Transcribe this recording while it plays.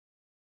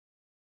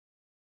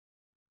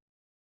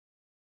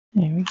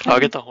There we go. I'll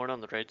get the horn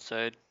on the right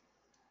side.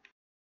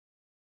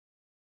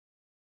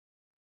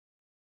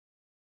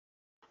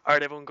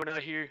 Alright, everyone going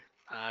out here.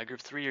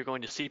 Group 3, you're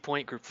going to C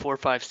point. Group 4,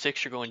 5,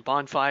 6, you're going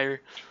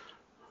bonfire.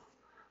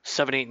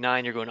 7, 8,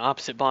 9, you're going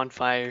opposite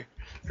bonfire.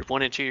 Group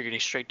 1 and 2, you're getting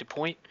straight to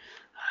point.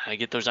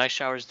 Get those ice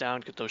showers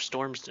down, get those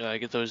storms,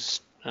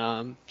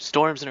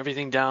 storms and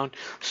everything down.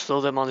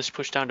 Slow them on this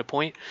push down to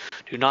point.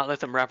 Do not let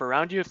them wrap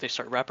around you. If they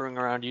start wrapping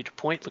around you to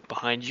point, look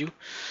behind you.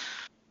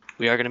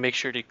 We are going to make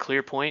sure to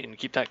clear point and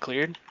keep that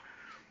cleared.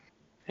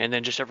 And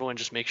then everyone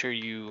just make sure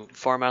you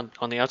farm out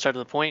on the outside of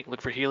the point.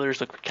 Look for healers,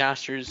 look for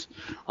casters.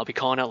 I'll be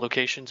calling out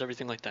locations,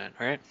 everything like that.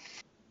 All right.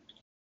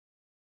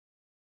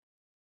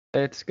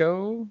 Let's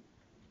go.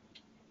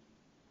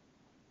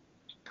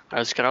 All right,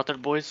 let's get out there,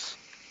 boys.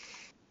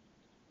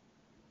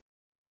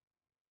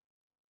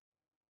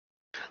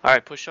 All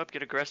right, push up,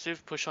 get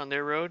aggressive, push on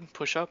their road,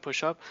 push up,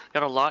 push up.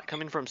 Got a lot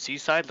coming from C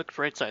side. Look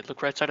right side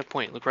of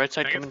point. Look right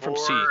side coming from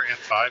C. 4 and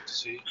 5 to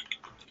C.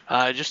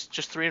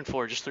 Just 3 and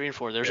 4. Just 3 and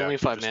 4. There's Yeah, only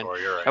 5 man. 4,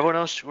 right. Everyone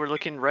else, we're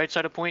looking right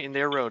side of point in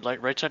their road.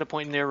 Like right side of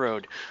point in their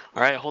road.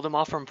 All right, hold them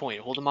off from point.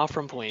 Hold them off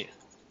from point.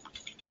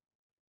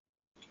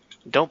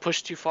 Don't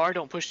push too far.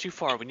 Don't push too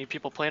far. We need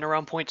people playing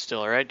around point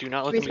still. All right. Do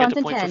not let them get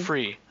the point for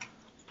free.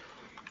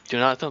 Do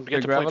not let them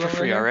get the point for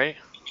free. All right.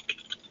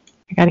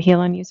 I got a heal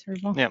on you,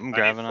 Cerebral. Yeah, I'm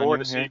grabbing on 4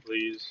 you to C, here.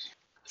 please.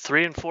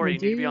 3 and 4, you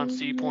need to be on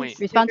C point.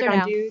 Responder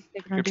now.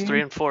 Groups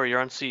 3 and 4, you're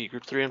on C.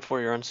 Group 3 and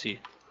 4, you're on C.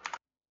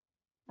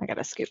 I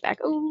gotta scoot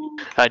back. Ooh.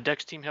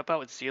 Dex team, help out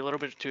with C a little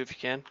bit too if you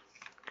can.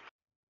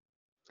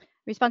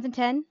 Response in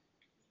 10.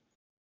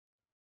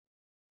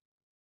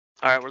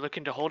 Alright, we're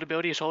looking to hold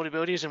abilities,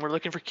 and we're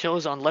looking for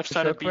kills on left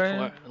side of B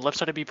point. Left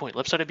side of B point.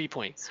 Left side of B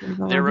point.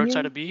 Their road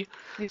side of B.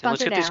 And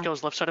let's get these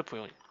kills left side of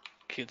point.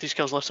 Get these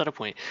kills left side of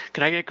point.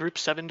 Can I get group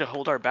 7 to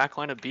hold our back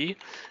line of B?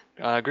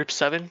 Group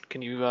 7,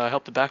 can you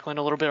help the back line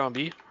a little bit on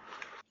B?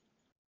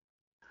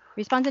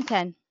 Response in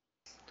 10.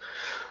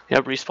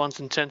 Yep, respawns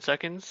in 10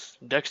 seconds.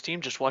 Dex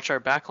team, just watch our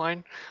back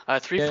line.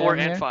 3, 4,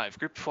 and 5.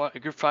 Group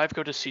 5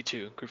 go to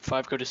C2. Group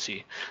 5 go to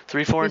C.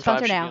 3, 4, and 5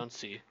 should be on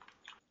C.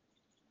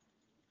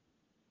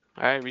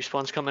 Alright,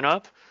 respawn's coming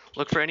up.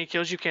 Look for any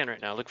kills you can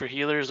right now. Look for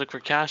healers, look for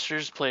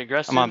casters, play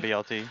aggressive. I'm on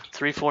BLT.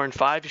 3, 4, and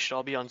 5, you should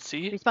all be on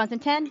C. Response in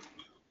 10.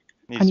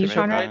 On you,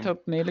 Sean.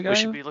 We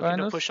should be looking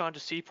to push on to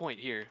C point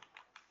here.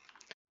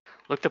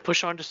 Look to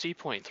push on to C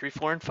point. 3,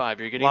 4, and 5.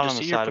 You're getting to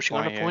C, you're pushing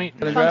on a point.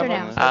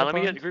 Let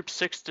me get group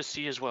 6 to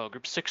C as well.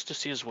 Group 6 to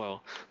C as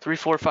well. 3,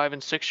 4, 5,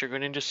 and 6, you're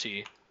going into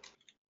C.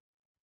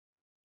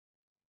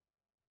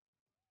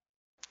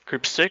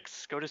 Group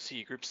 6, go to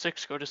C. Group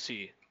 6, go to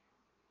C.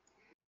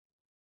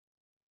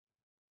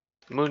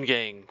 Moon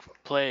Gang,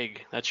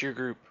 Plague, that's your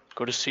group.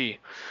 Go to C.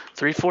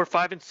 3, 4,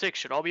 5, and 6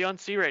 should all be on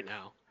C right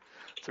now.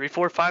 3,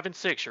 4, 5, and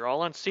 6, you're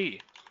all on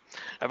C.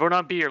 Everyone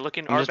on B, you're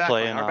looking our back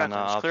line.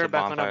 Let's clear our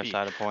back line on B.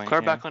 Clear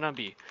our back line on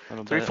B.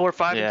 3, 4,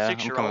 5, and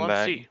 6, you're all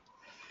on C.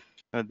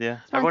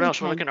 Everyone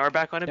else, we're looking our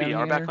back line of B.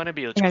 Our back line of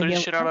B. Let's clear the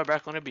shit out of our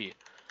back line of B.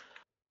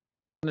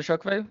 On the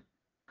shockwave.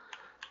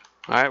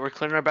 Alright, we're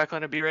clearing our back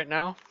line of B right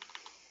now.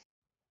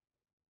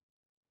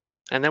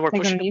 And then we're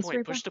pushing the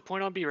point. Push the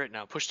point on B right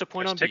now. Push the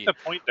point on B. Take the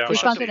point down.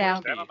 Push up the point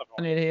on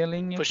I need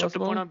healing. Push up the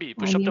point on B.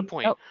 Push up the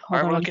point.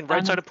 Alright, we're looking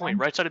right side of point.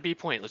 Right side of B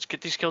point. Let's get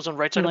these kills on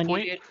right side of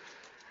point.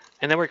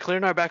 And then we're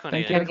clearing our back on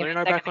A. Clearing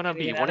our back on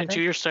B. 1 and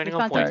 2, you're standing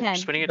on point.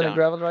 Spinning it down.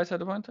 Gravel right side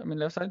of point. I mean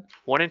left side.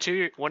 1 and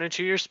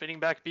 2, you're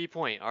spinning back B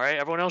point. Alright,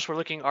 everyone else, we're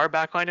looking our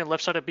back line and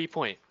left side of B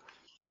point.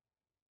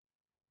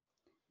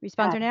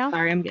 Responder now.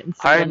 Sorry, I'm getting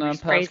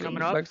Alright,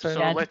 coming up.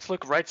 So let's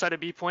look right side of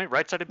B point.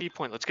 Right side of B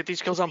point. Let's get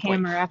these kills on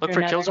point. Look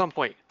for kills on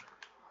point.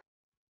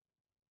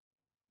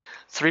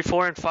 3,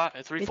 4, and 5.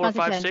 3, 4,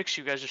 5, 6.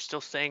 You guys are still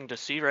staying to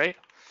C, right?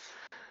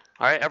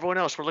 All right, everyone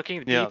else, we're looking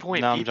at B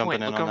point. B point.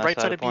 Look on right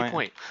side of B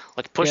point.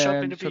 Let's push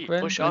up into B.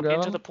 Push up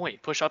into the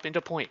point. Push up into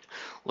point.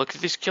 Look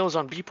at these kills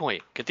on B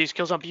point. Get these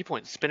kills on B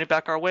point. Spin it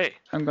back our way.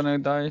 I'm gonna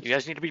die. You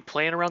guys need to be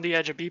playing around the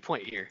edge of B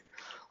point here.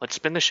 Let's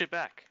spin the shit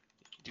back.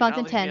 Response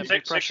in 10.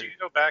 6, you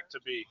go back to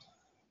B.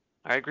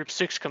 All right, group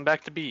 6, come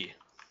back to B.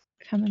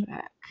 Coming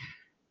back.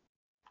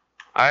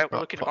 All right, we're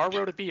looking R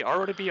row to B, R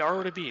row to B, R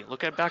row to B.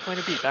 Look at back line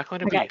of B, back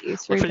line of B.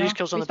 Look for these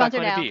kills on the back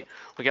line of B.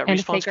 We got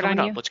respawns coming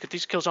up. Let's get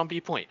these kills on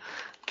B point.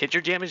 Get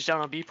your damage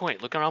down on B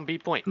point. Look on B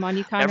point.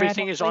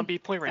 Everything is on B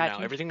point right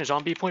now. Everything is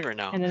on B point right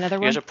now. And another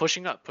one. You guys are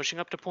pushing up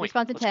to point.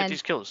 Let's get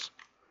these kills.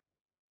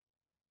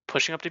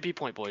 Pushing up to B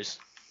point, boys.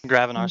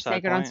 Grabbing our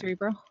side point. On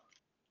Cerebral.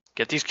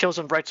 Get these kills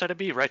on right side of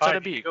B, right side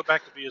of B. Go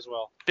back to B as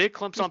well. Big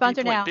clumps on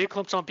B point, big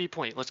clumps on B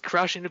point. Let's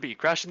crash into B,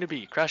 crash into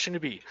B, crash into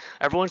B.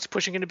 Everyone's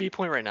pushing into B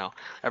point right now.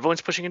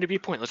 Everyone's pushing into B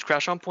point. Let's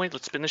crash on point.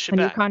 Let's spin this shit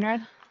back.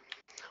 Conrad.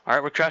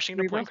 Alright, we're crashing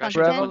into point,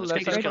 crashing into point.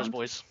 Let's get these kills,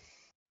 boys.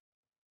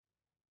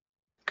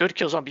 Good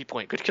kills on B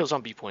point, good kills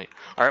on B point.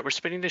 Alright, we're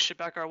spinning this shit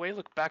back our way.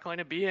 Look, back line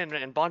of B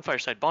and bonfire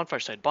side, bonfire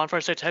side. Bonfire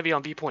side's heavy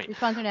on B point.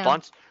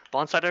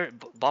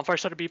 Bonfire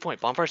side of B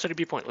point, bonfire side of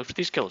B point. Look for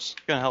these kills.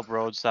 Gonna help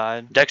road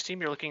side. Dex team,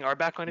 you're looking our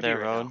back line of B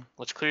right now.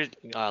 Let's clear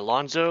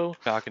Lonzo.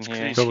 Let's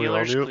clear these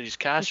healers, clear these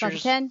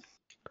casters.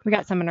 We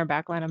got some in our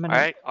back line. I'm gonna.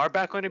 Alright, our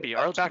back line to B.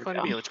 Our Let's back line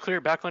to B. go. Let's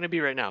clear back line to B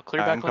right now.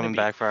 Clear Alright, back I'm line to coming B.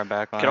 back for our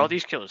back line. Get all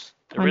these kills.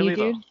 They're On you, really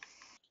low. dude.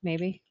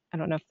 Maybe. I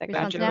don't know if that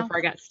got Respawn's you now? before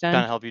I got Trying to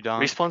stunned. help you,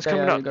 Don. Respawn's Yeah,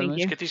 coming yeah, up. you got Thank me. you.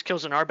 Let's get these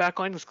kills in our back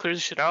line. Let's clear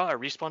this shit out. Our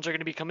respawns are going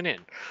to be coming in.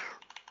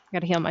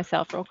 Gotta heal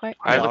myself real quick.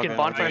 Alright, Yeah, looking I'll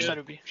go. bonfire Yeah. side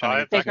of B. Trying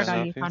to get Sacred back on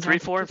up you, here. Conrad. 3,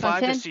 4, and Respawn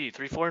 5 to 10. C.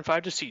 3, 4, and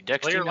 5 to C.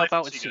 Dex Lay your team, help life out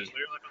on with C, C. guys. Lay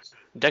your life on C.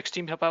 Dex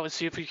team, help out with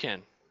C if you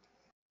can.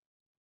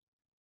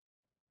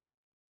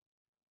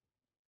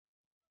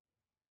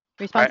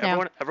 Respawn's Alright,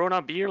 now. everyone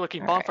on B, you're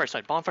looking Alright. bonfire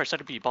side. Bonfire side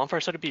of B.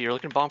 Bonfire side of B. You're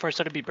looking bonfire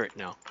side of B right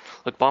now.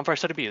 Look, bonfire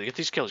side of B. Get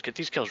these kills. Get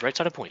these kills. Right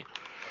side of point.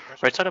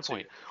 Right side of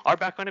point. Our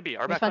back line to B.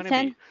 Our back line Respawn's to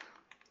 10. B.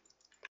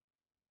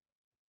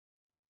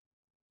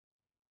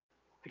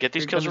 Get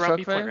these You're kills gonna around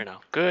B shock point wave? right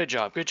now. Good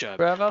job. Good job.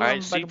 Gravel Alright,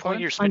 on C back point, point.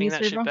 you're spinning you,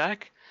 that shit Cerebral.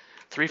 back.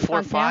 3,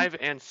 4, Respawn's now. 5,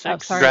 and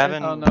 6. sorry.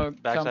 Grabbing Oh no,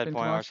 backside camping too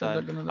point, much, so our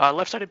they're side. gonna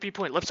Left side of B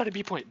point. Left side of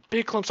B point.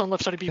 Big clumps on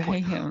left side of B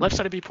point. Damn. Left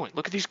side of B point.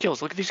 Look at these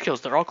kills. Look at these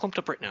kills. They're all clumped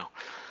up right now.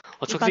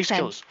 Let's look at Respawn's these 10.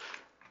 kills.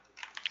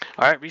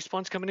 Alright,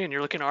 respawn's coming in.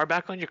 You're looking at our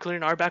back line. You're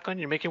clearing our back line.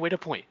 You're making your way to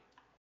point.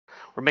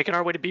 We're making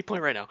our way to B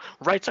point right now.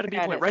 Right side of I B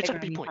got point. it. Right side Sacred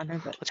of on B you, point.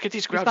 Conrad, but Let's get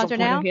these grabs on Respawns are point.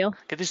 now. no heal.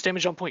 Get this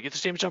damage on point. Get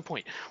this damage on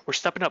point. We're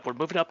stepping up. We're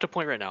moving up to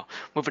point right now.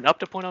 Moving up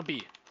to point on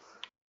B.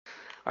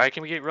 Alright,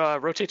 can we get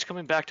rotates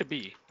coming back to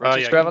B?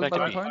 Rotates Yeah, coming Gravel back to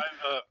bottom B. point.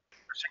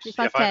 Six,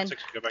 Respawn's 5 and 10.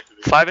 6 go back to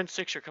B. 5 and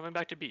 6 are coming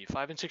back to B.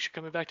 5 and 6 are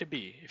coming back to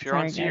B. If you're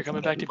Sorry, on C, you're guys, coming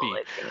I'm back to getting B.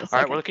 bullied. Give me a Alright,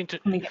 second. we're looking to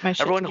Let me get my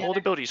shit everyone together. hold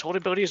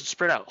abilities and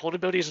spread out. Hold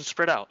abilities and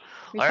spread out.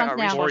 Alright, our Respawn's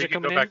now. Or respawns you are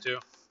can go coming in. back to.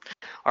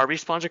 Our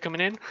respawns are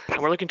coming in,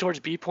 and we're looking towards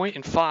B point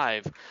in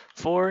 5,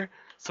 4,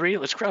 3.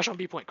 Let's crash on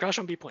B point. Crash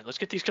on B point. Let's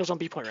get these kills on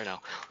B point right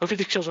now. Look at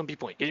these kills on B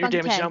point. Get your Respawn's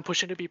damage 10. down.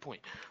 Push into B point.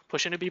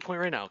 Push into B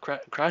point right now.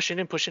 Crash in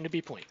and push into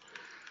B point.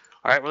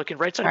 Alright, we're looking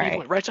right side of B Alright.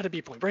 point. Right side of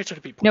B point. Right side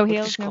of B point. No Look at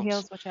heals. these No clumps.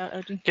 heals. Watch out,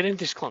 OG. Get into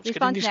these clumps. Get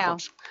in Respawns these now.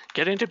 clumps.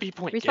 Get into B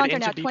point. Get Respawns are into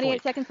now. B 28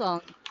 point. seconds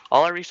long.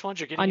 All our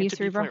respawns are getting On you, into B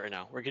Cerebral. point right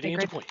now. We're getting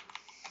Sacred. into point.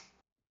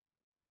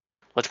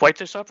 Let's wipe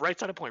this up. Right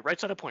side of point. Right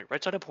side of point.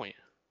 Right side of point.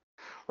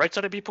 Right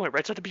side of B point.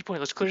 Right side of B point.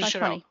 Let's clear this Respawn's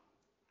shit 20. out.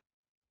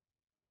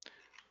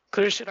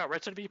 Clear this shit out.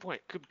 Right side of B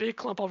point. Big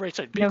clump on right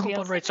side. Big No clump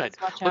heals. on right side.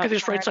 Watch Look out, at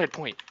this right Conrad. side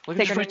point. Look at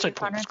this Sacred right on side you,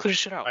 point. Let's Conrad. clear this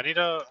shit out. I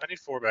need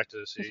 4 back to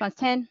the C. Respawn's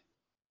 10.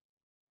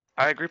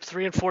 Alright, group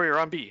 3 and 4, you're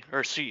on B,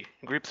 or C.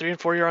 Group 3 and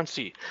 4, you're on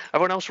C.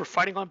 Everyone else, we're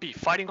fighting on B.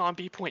 Fighting on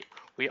B point.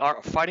 We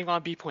are fighting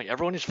on B point.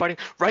 Everyone is fighting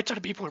right side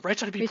of B point. Right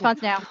side of B point.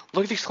 Respawn's now.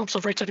 Look at these clumps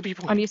on right side of B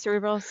On point. you,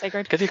 Cerebral.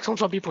 Sacred. Get these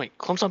clumps on B point.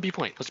 Clumps on B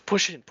point. Let's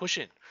push in. Push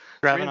in. 3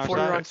 Grabbing and our 4,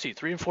 you're side. on C.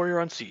 3 and 4, you're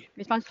on C.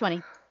 Respawn's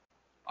 20.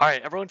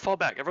 Alright, everyone fall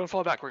back. Everyone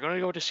fall back. We're going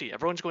to go to C.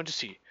 Everyone's going to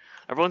C.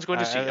 Everyone's going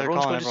to C. Alright, they're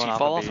Everyone's calling going to C. everyone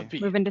Fall off off of of B.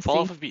 B. Move into Fall C.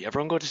 off of B.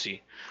 Everyone go to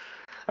C.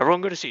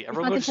 Everyone go to C.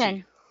 Everyone go Respawn's to at C.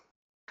 10.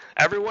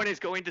 Everyone is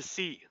going to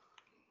C.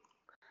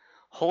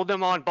 Hold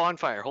them on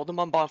bonfire. Hold them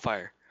on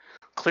bonfire.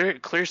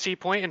 Clear C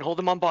point and hold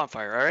them on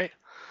bonfire, alright?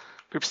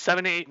 Group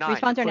 7, 8, 9,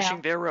 Respawns you're are pushing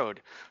now. their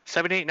road.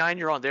 7, 8, 9,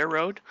 you're on their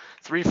road.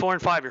 3, 4,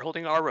 and 5, you're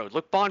holding our road.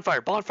 Look,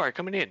 bonfire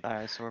coming in.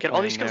 Alright, so we're Get all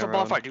playing these kills their on road.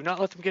 bonfire. Do not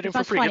let them get in for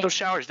Respawn's free. 20. Get those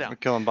showers down. We're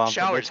killing bonfire.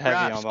 Showers, It's heavy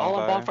grabs, on all on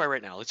bonfire. bonfire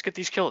right now. Let's get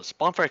these kills.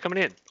 Bonfire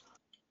coming in.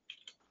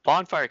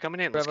 Bonfire coming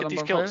in. Let's Gravel get on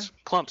these bonfire. kills.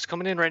 Clumps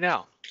coming in right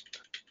now.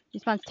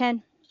 Respawn's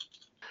 10.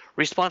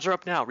 Respawns are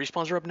up now.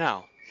 Respawns are up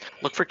now.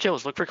 Look for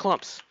kills. Look for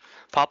clumps.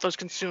 Pop those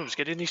consumes.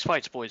 Get in these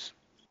fights, boys.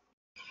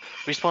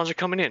 Respawns are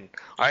coming in.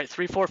 Alright,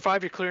 3, 4,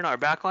 5, you're clearing our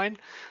back line.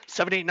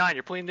 7, 8, 9,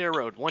 you're playing their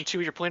road. 1,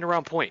 2, you're playing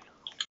around point.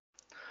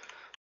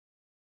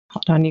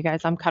 Hold on, you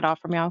guys. I'm cut off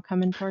from y'all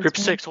coming towards Group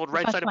me. 6, hold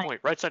right Respawn's side of 20.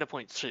 point. Right side of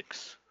point,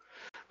 6.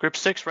 Group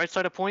 6, right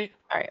side of point.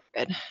 All right,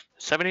 good.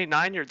 7, 8,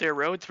 9, you're their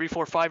road. 3,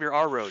 4, 5, you're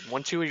our road.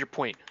 1, 2, your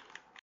point.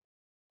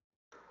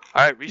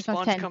 Alright,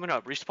 respawn's 10. coming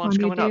up. On Respawn's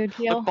you, coming up. dude.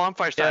 Heal. Look,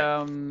 bonfire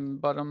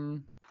side.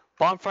 Bottom.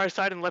 Bonfire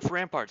side and left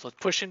ramparts. Let's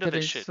push into It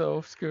this is shit.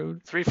 so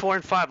screwed. 3, 4,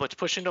 and 5. Let's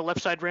push into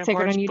left side Sacred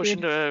ramparts. on you, Push dude.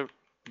 into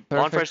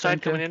bonfire Perfect, side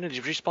thank you. coming in and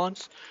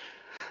respawns.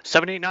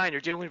 7, 8, 9.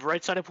 You're dealing with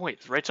right side of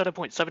point. Right side of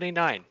point. 7, 8,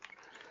 9.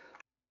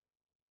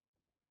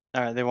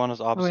 Alright, they want us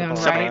opposite on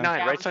bonfire. 7, right. 8, 9.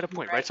 Yeah, Right side of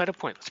point. Right side of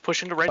point. Let's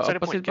push into right side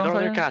of point. Opposite Get all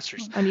their bonfire?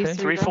 casters. On you, Okay.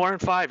 3, Cerebral. 4,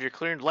 and 5. You're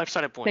clearing left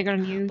side of point. Sacred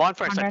on you.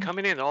 Bonfire side Conrad.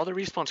 coming in. All the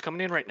respawns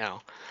coming in right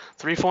now.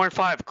 3, 4, and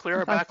 5. Clear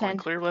our Respawn's back line. 10.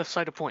 Clear left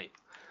side of point.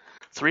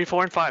 3,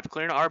 4, and 5.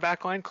 Clearing our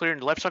back line.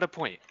 Clearing left side of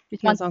point.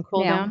 Heals on Respawn's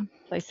cooldown. now.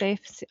 Play safe.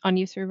 On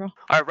you, Cerebral.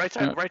 Alright, right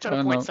side Yeah, of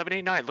no. point. 7,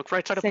 8, 9. Look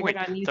right side of Sacred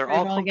point. on you, They're all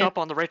Cerebral clumped again. up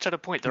on the right side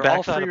of point. They're Back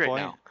all side free of right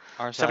point. now.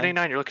 Our 7, 8, side.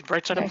 9. You're looking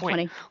right side of Okay, point.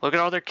 20. Look at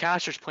all their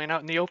casters playing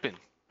out in the open.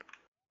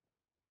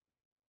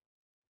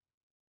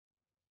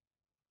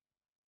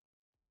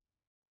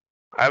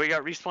 Alright, we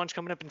got respawns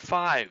coming up in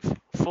 5,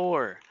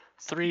 4,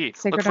 3.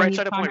 Sacred Look on right you,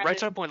 side of point. Conrad. Right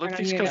side of point. Look at Sacred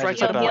on these you. kills Yeah, right just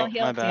side of about. point.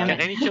 Heal. My Damn bad. Get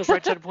it. any kills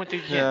right side of point that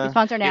you can. Yeah.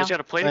 Respawns are You now. guys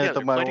gotta play I hit together.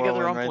 the mighty Play together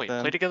whirlwind around right point.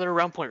 then. Play together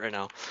around point right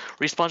now.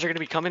 Respawns are gonna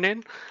be coming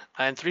in.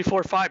 And 3,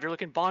 4, 5, you're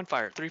looking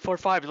bonfire. 3, 4,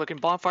 5, you're looking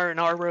bonfire in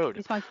our road.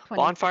 Respawn's 20.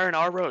 Bonfire in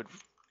our road.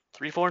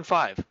 3, 4, and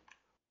 5.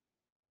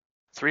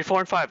 3, 4,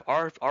 and 5.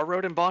 Our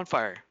road and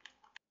bonfire.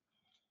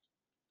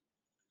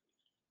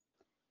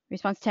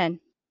 Respawn's 10.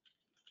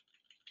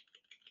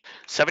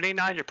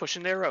 789, you're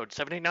pushing their road.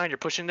 789, you're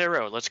pushing their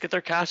road. Let's get their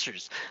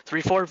casters.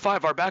 3, 4, and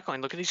 5, our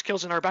backline. Look at these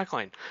kills in our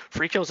backline.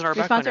 Free kills in our backline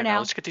Response right now. now.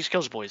 Let's get these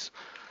kills, boys.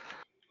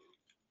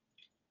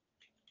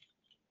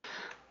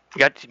 We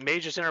got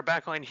mages in our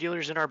backline,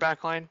 healers in our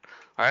backline.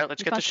 All right,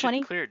 let's get this Response shit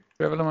 20. cleared.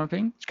 Gravel on my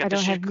ping. Let's get I this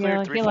don't shit have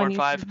cleared. 3, heal 4, on and you,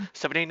 5. Cerebro.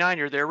 789,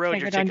 you're their road. You're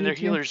Staggered on taking their you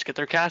too. healers. Get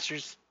their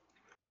casters.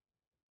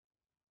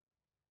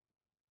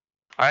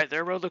 All right,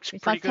 their road looks pretty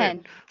Response good.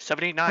 10.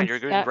 789, I'm you're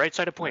good. stuck. Right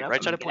side of I don't point. know Right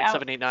if side I'm of gonna point. get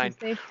out. 789.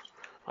 Be safe.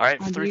 All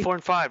right, On 3, you. 4,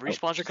 and 5. Oh,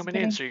 Respawns are just coming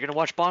in, kidding. so you're gonna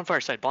watch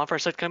bonfire side. Bonfire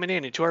side coming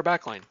in into our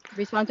backline.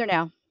 Respawns are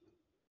now.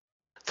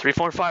 3,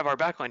 4, and 5. Our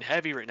backline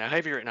heavy right now.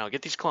 Heavy right now.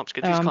 Get these clumps.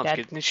 Get Oh, these I'm clumps. dead.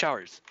 Get in these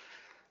showers.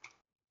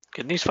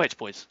 Get in these fights,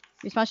 boys.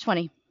 Response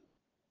 20.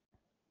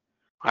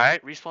 All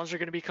right, respawns are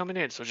gonna be coming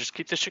in, so just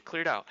keep this shit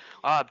cleared out.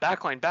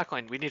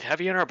 Backline. We need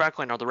heavy in our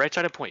backline on the right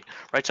side of point.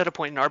 Right side of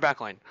point in our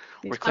backline.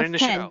 We're clearing Response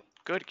this shit 10. out.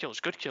 Good kills.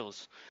 Good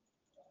kills.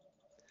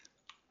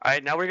 All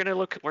right, now we're gonna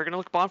look. We're gonna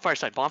look bonfire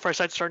side. Bonfire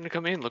side's starting to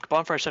come in. Look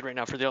bonfire side right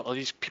now for all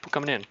these people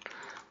coming in.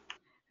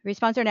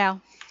 Response are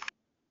now.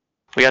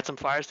 We got some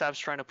fire staffs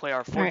trying to play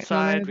our fort right, well,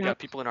 side. we're We got back.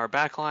 people in our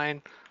back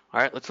line. All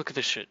right, let's look at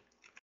this shit.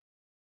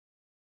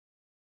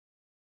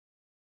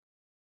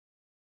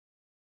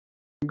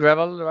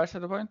 Gravel, the right side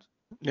of the point.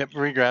 Yep,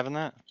 re-grabbing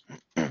that.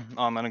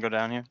 Oh, I'm gonna go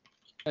down here.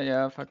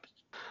 Yeah, fuck.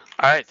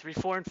 All right, 3,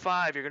 4, and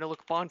 5. You're gonna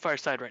look bonfire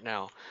side right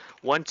now.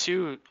 1,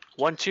 2,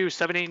 1, 2,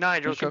 7, 8,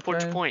 9. You're Good looking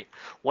towards shockwave. point.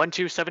 1,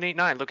 2, 7, 8,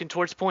 9. Looking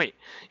towards point.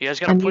 You guys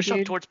gotta On you, push up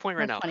dude. towards point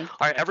right now. Response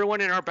 20. All right,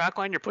 everyone in our back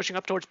line, you're pushing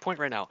up towards point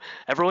right now.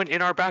 Everyone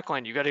in our back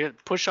line, you gotta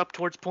push up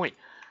towards point.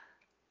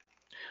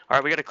 All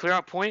right, we gotta clear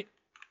out point.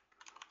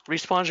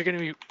 Respawns are gonna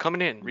be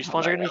coming in.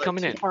 Respawns are gonna be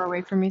coming in. Too far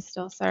away from me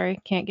still. Sorry,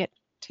 can't get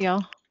to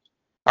y'all.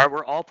 All right,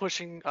 we're all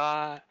pushing. Oh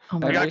Yeah,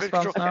 my We got god. good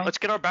respawns control. now. Let's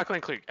get our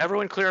backline cleared.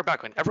 Everyone clear our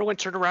backline. Everyone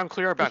turn around,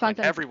 clear our backline. Respawns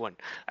are-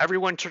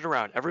 Everyone turn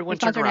around. Everyone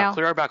turn Respawns are around, now.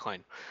 clear our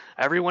backline.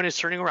 Everyone is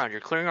turning around.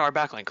 You're clearing our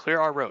backline. Clear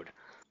our road.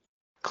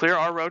 Clear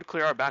our road,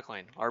 clear our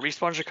backline. Our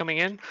respawns are coming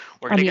in.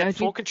 We're On gonna the get OG.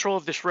 full control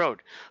of this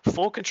road.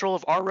 Full control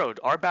of our road,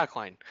 our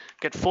backline.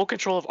 Get full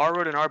control of our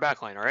road and our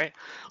backline, alright?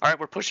 Alright,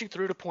 we're pushing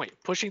through to point.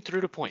 Pushing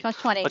through to point.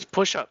 Response 20. Let's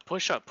push up,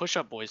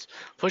 boys.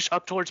 Push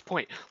up towards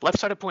point. Left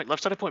side of point,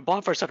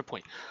 bonfire side of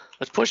point.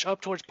 Let's push up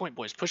towards point,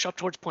 boys. Push up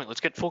towards point.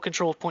 Let's get full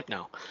control of point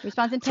now.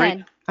 Response in Three-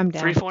 10. I'm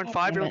down. 3, 4, and God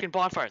 5, damn you're it. looking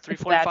bonfire. 3,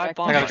 It's 4, and bad 5, back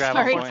there. bonfire. I gotta grab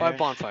 3, Sorry. 4, and 5,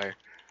 bonfire.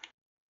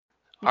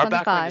 Our Response in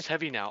backline 5. is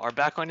heavy now. Our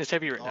backline is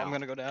heavy right Oh, now. I'm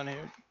gonna go down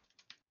here.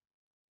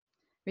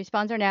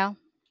 Respawns are now.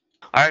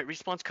 All right,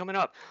 respawn's coming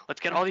up.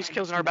 Let's get all these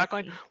kills in our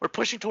backline. We're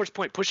pushing towards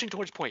point.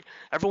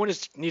 Everyone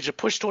needs to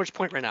push towards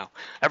point right now.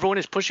 Everyone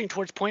is pushing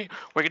towards point.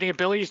 We're getting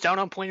abilities down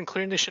on point and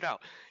clearing this shit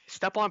out.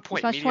 Step on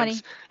point. Response 20.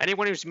 Mediums.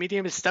 Anyone who's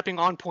medium is stepping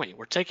on point.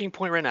 We're taking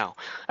point right now.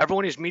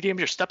 Everyone who's medium,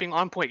 you're stepping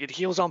on point. Get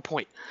heals on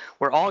point.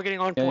 We're all getting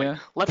on Yeah, point. yeah.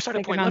 Left side of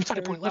Take it point. on Left side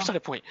of point. Cerebro. Left side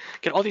of point.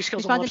 Get all these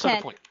kills on the Response left in side of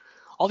 10. point.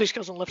 All these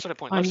kills on left side of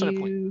point. On Left side of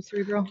point. you,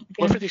 Cerebro. Look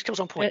for Again. these kills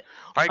on point. Hit.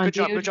 All right, On good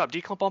job. you. Good job.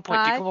 Declump on point.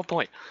 5. Declump on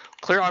point.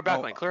 Clear our Oh,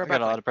 backline. Clear I our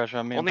got a lot backline. of pressure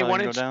on me. Only I'm one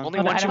probably inch. gonna go down. Only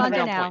Hold one on, I two, don't have three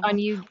on Response are point. now. On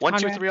you, 1, 2,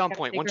 Conrad. 3 on Gotta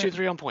point. stay 1, 2, ground.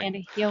 3 on point.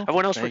 Andy, heal.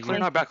 Everyone else, we're Thank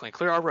clearing you. our backline.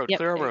 Clear our road. Yep,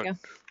 Clear our there you road.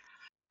 go.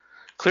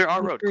 Clear our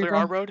On road. Clear Cerebro.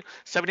 our road.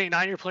 7, 8,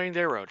 9, you're playing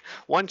their road.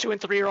 1, 2,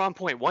 and 3 are on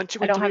point. 1, 2,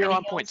 I and don't 3 have are any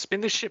on point. heals.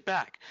 Spin this shit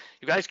back.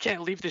 You guys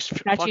can't leave this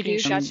Got you, fucking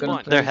dude. shit Got I'm you. gonna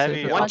spun. play They're safe heavy.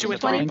 here. 1, Response 2, in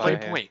and 3, 20. play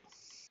Bonfire here. point.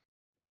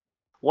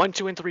 1,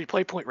 2, and 3,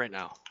 play point right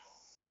now.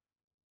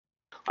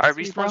 All right,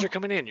 Cerebro. respawns are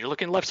coming in. You're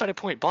looking left side of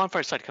point.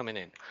 Bonfire side coming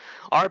in.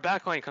 Our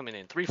backline coming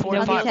in. 3, 4, and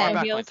Response 5. in Our 10.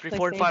 backline. Heals, 3, play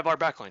 4, and safe. 5. Our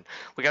backline.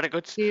 We got a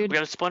good. We Dude, got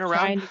to spin around.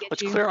 trying to get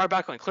Let's you. clear our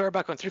backline. Clear our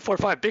backline. 3, 4,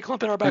 5. Big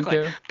clump in our Thank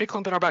backline. you. Big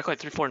clump in our backline.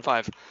 3, 4, and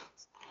 5.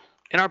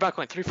 In our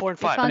backline. 3, 4, and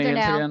 5. Response Any are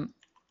heals now. again?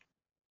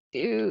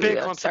 Dude, Big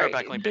I'm clumps in our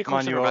sorry. backline. Big Come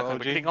on, clumps in you our all backline. We're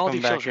OG. getting all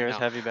Coming these back kills here. right It's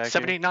now. heavy back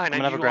 7, here. 8, 9. I'm I gonna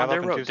need have a you grab on their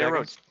up in road. 2 Their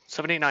road. seconds.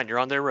 7, 8, 9. You're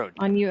on their road.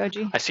 On you, OG.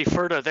 I see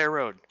Ferda, their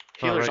road.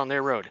 Healers on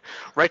their road.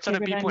 Right side of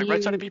Favorite B on point.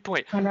 Right side of you, B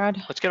point.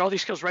 Conrad. Let's get all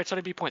these kills right side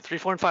of B point. 3,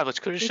 4, and 5. Let's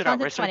clear this shit Response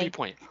out. at Right side of B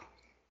 20. point.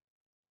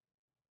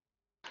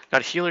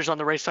 Got healers on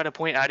the right side of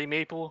point. Addie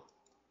Maple.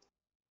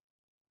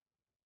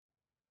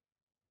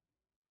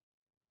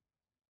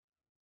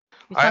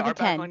 All right, Response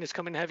our in 10. backline is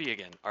coming heavy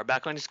again. Our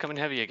backline is coming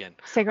heavy again.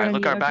 All Staggered right, on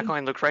look you, our OG.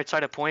 backline. Look right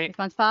side of point.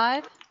 Response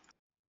 5.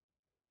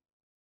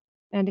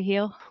 And a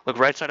heal. Look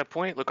right side of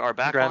point. Look our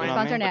Grabbing backline.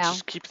 on Response are me. Let's now.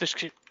 just keep this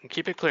shit,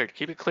 keep it cleared.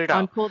 Keep it cleared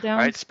On out. All cooldown.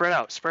 right, spread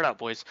out,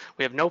 boys.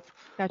 We have no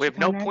Got you,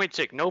 Conrad. point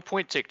tick. No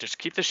point tick. Just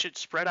keep this shit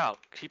spread out.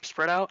 Keep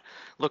spread out.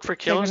 Look for Staggered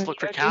kills. on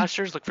Look you, for OG.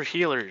 casters. Look for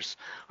healers.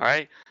 All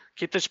right.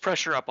 Keep this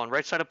pressure up on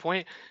right side of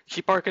point.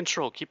 Keep our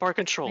control. Keep our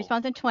control.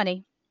 Response in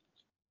 20.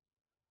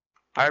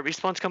 All right,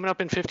 respawn's coming up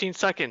in 15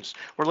 seconds.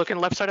 We're looking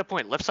left side of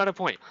point. Left side of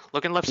point.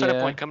 Looking left side of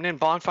Yeah. point. Coming in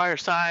bonfire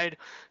side.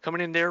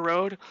 Coming in their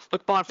road.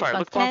 Look bonfire. Response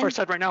Look bonfire 10.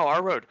 side right now.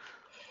 Our road.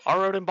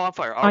 Our road and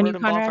bonfire. Our On road you,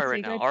 and Conrad. bonfire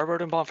right Stay now. good. Our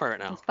road and bonfire right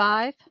now.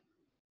 Response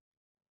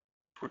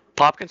 5.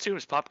 Pop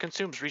consumes. Pop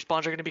consumes. Respawns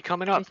are going to be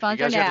coming up. Respawns You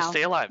guys are got to now.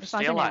 stay alive. Respawns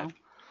Stay are alive. now.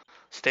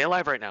 Stay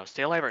alive right now.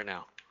 Stay alive right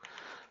now.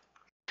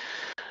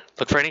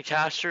 Look for any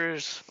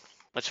casters.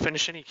 Let's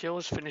finish any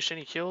kills. Finish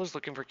any kills.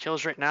 Looking for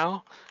kills right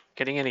now.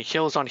 Getting any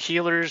kills on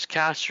healers,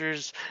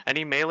 casters,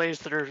 any melees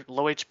that are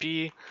low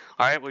HP.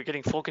 All right, we're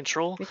getting full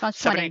control. Response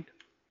 7, 20. 8,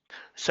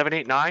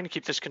 789.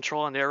 Keep this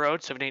control on their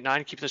road.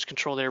 789. Keep this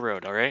control their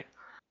road. All right.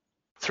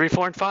 3,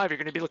 4, and 5. You're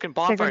going to be looking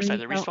bonfire side.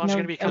 The respawns are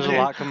going to be There's coming a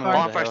in. lot coming over the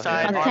Bonfire hill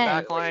side, here. our 10.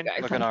 back line.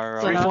 Look at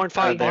our 3, 4, and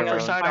 5. their Bonfire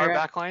road. side, our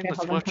back line. Okay, Let's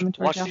hold on, watch, coming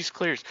towards watch y'all. these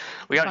clears.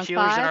 We got Response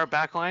healers in 5. our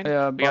back line.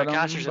 Yeah, We got bottom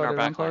casters in by our the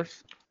back line.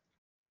 rampars.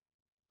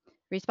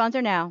 Respawns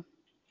are now.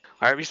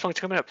 All right, respawn's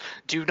coming up.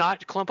 Do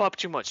not clump up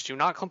too much. Do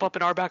not clump up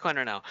in our backline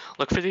right now.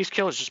 Look for these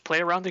kills. Just play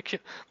around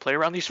play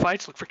around these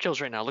fights. Look for kills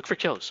right now. Look for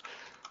kills.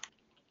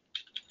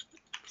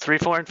 3,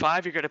 4, and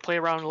 5. You're gonna play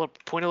around a little,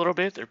 point a little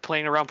bit. They're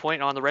playing around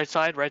point on the right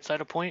side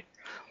of point.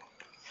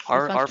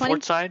 Our Response 20.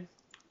 fort side.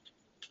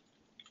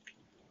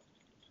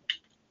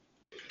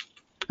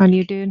 On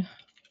you, dude.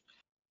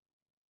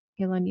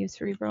 Heal on you,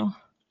 Cerebral.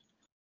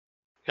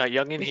 Got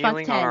Youngin Response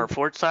healing on 10. our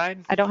fort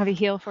side. I don't have a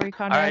heal for you, All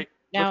Conrad. right,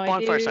 Now look I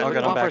bonfire do. side. I'll Look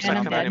get 'em bonfire back side and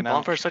then. coming I'm in. dead.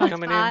 Bonfire side Response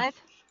coming in.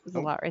 5. There's a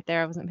lot right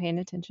there. I wasn't paying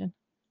attention.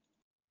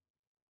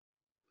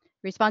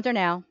 Respawns are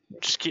now.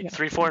 Just keep Yeah.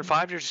 3, 4, and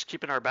 5. You're just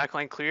keeping our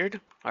backline cleared.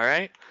 All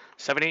right.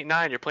 7, 8,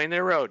 9. You're playing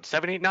their road.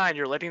 7, 8, 9.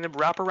 You're letting them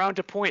wrap around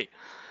to point.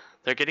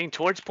 They're getting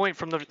towards point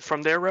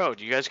from their road.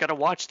 You guys got to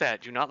watch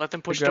that. Do not let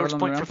them push gravel towards on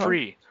the point for rampart?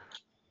 free.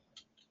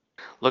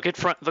 Look at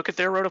front. Look at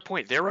their road of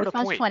point. Their road of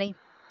Response point. 20.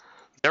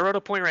 Their road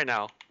of point right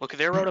now. Look at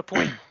their road of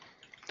point.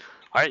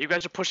 All right, you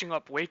guys are pushing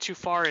up way too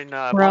far in We're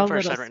all a bonfire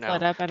little side right now.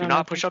 split up. I Do don't know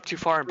not if push I up too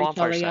far in reach all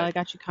bonfire of y'all. I side.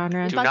 got you,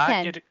 Conrad. Do Response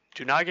not 10.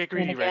 do not get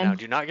greedy right now. again.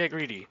 Do not get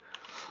greedy.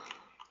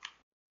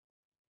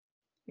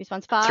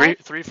 Response 5.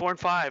 3, 4, and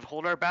 5.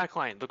 Hold our back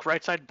line. Look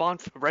right side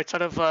right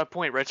side of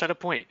point. Right side of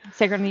point.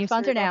 Sacred on you,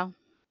 Responds are Cerebral. now.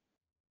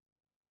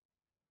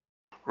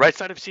 Right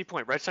side of C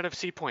point. Right side of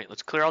C point.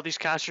 Let's clear all these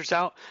casters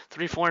out.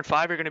 3, 4, and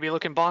 5 are going to be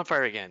looking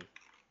bonfire again.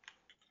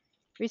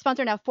 Respawns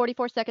are now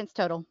 44 seconds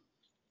total.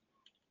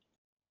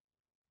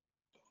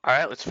 All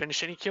right, let's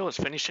finish any kills.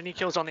 Finish any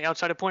kills on the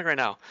outside of point right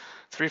now.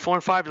 3, 4,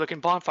 and 5 are looking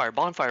bonfire.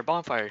 Bonfire.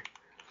 Bonfire.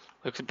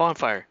 Look at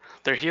bonfire.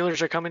 Their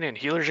healers are coming in.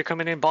 Healers are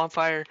coming in.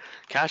 Bonfire.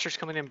 Casters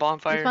coming in.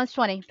 Bonfire. Response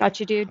 20. Got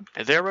you, dude.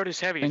 And their road is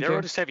heavy. Thank Their you.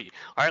 road is heavy.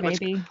 All right,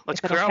 Maybe. let's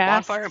if clear it'll out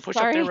cast. bonfire and push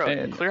up their Sorry. road.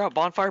 And- Clear out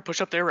bonfire.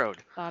 Push up their road.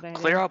 Thought I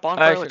Clear did. out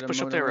bonfire. Let's should've push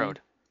up moved their around.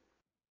 road.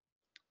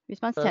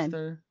 Response 10.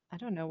 Faster. I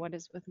don't know what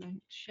is with my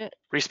shit.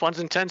 Respawns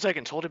in 10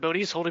 seconds. Hold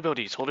abilities. Hold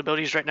abilities. Hold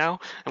abilities right now.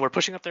 And we're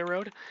pushing up their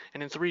road.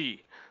 And in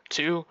 3,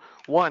 2,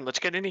 1. Let's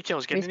get any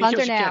kills. Get any Respawns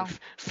kills are you now. can.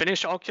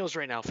 Finish all kills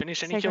right now.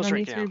 Finish any Sacred kills on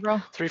right you, now.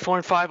 Cerebral. 3, 4,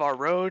 and 5. Our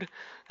road.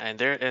 And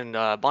they're in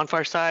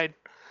bonfire side.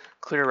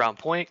 Clear around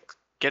point.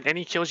 Get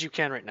any kills you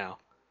can right now.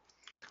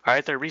 All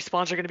right, their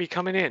respawns are going to be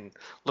coming in.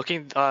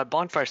 Looking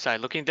bonfire side.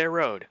 Looking their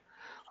road.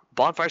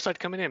 Bonfire side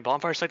coming in.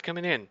 Bonfire side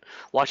coming in.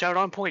 Watch out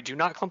on point. Do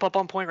not clump up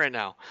on point right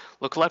now.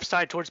 Look left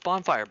side towards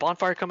bonfire.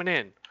 Bonfire coming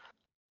in.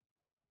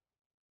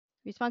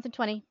 Response in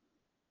 20.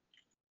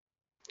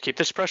 Keep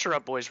this pressure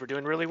up, boys. We're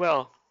doing really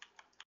well.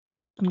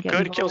 I'm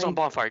getting Good kills on bullied.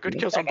 bonfire. Good Give me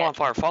a kills on second.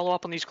 bonfire. Follow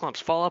up on these clumps.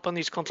 Follow up on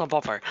these clumps on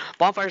bonfire.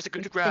 Bonfire's a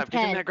good grab.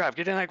 Get in 10. that grab.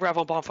 Get in that grab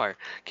on bonfire.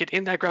 Get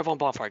in that grab on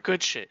bonfire.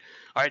 Good shit.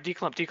 All right,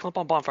 declump. Declump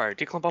on bonfire.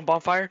 Declump on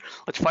bonfire.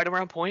 Let's fight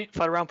around point.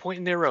 Fight around point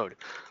in their road.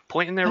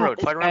 Point in their God, road.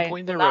 this Fight around guy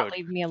point in their will not road.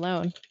 leave me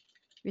alone.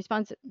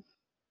 Response.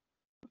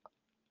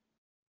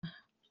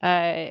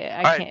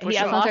 I All right, can't. push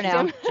I up. lost Responds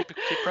are now. him.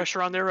 Keep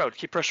pressure on their road.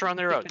 Keep pressure on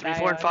their road. Keep 3, an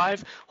 4, eye and out.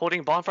 5.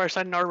 Holding bonfire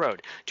side in our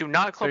road. Do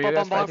not clump you up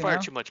guys on fighting bonfire now?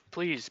 too much.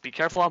 Please be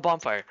careful on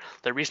bonfire.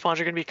 The respawns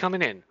are going to be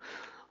coming in.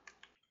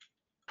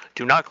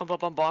 Do not clump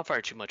up on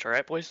bonfire too much. All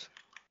right, boys.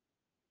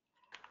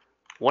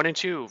 1 and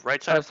 2,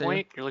 right side I of see you.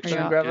 point. You're looking,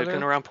 Are you you're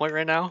looking around point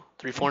right now.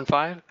 3, 4, and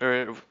 5,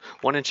 or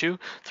 1 and 2.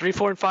 3,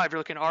 4, and 5. You're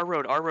looking our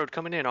road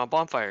coming in on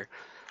bonfire.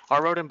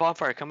 Our road and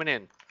bonfire coming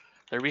in.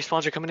 The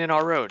respawns are coming in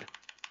our road.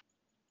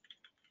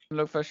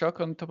 Look for shock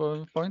on top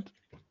of point.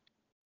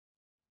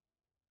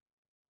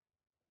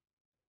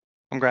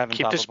 I'm grabbing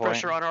Keep top this of point.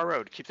 pressure on our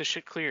road. Keep this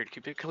shit cleared.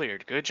 Keep it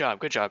cleared. Good job.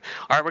 Good job.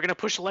 All right, we're gonna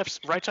push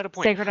right side of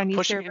point. Sacred on you,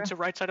 Pushing Cerebral. into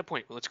right side of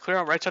point. Let's clear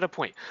out right side of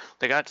point.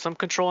 They got some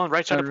control on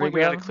right side of point.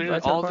 We gotta regrab, clear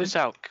right side of all this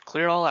out.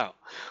 Clear it all out.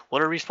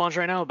 What are respawns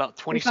right now? About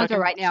 20 Respawns seconds.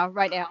 are right now.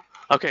 Right now.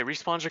 Okay,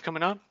 respawns are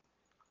coming up.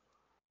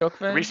 Shock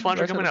fan. Respawns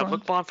are right coming side up. of Look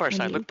point. bonfire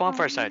side. Look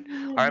bonfire side.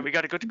 All right, we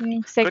got a good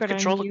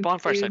control. Look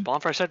bonfire side.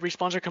 Bonfire side.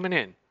 Respawns are coming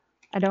in.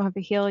 I don't have a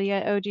heal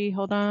yet, OG.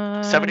 Hold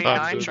on. 7, 8, I'm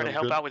 9. good, Trying to I'm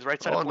help good. out with right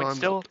side Oh, of no, point I'm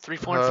still. not. 3,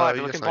 4, and 5.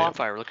 We're Yes, looking I am.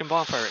 bonfire. We're looking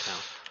bonfire right now.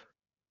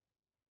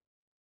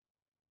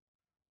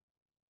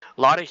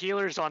 A lot of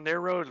healers on their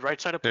road, right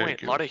side of Thank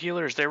point. A you. lot of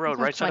healers, their road, This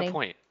one's right side 20. of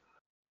point.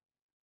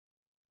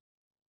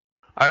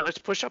 All right, let's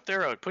push up their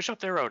road. Push up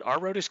their road. Our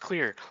road is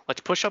clear. Let's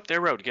push up their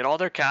road. Get all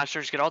their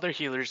casters. Get all their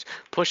healers.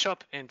 Push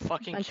up and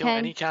fucking On kill 10.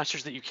 any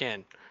casters that you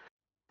can.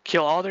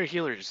 Kill all their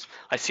healers.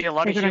 I see a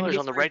lot of Sacred on healers you,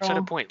 on the right side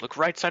of Cerebral. point. Look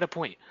right side of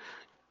point.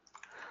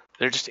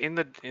 They're just in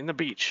the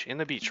beach. In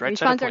the beach. Right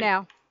side of Responds are point.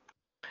 now.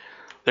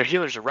 Their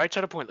healers are right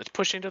side of point. Let's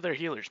push into their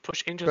healers.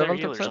 Push into their Gravel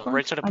top healers side on the point?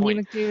 right side of On you,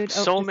 point. McDude.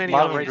 So many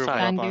Lot on of right them group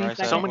side. up Give on me a right side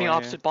second. So of many point,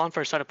 opposite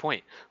bonfire side of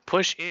point.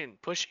 Push in.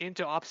 Push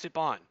into opposite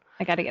bond.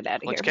 I gotta get out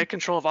of here. Let's get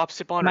control of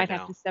opposite I bond might right have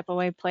now. to step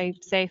away, play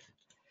safe.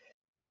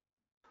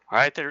 All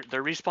right, their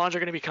respawns are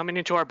going to be coming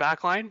into our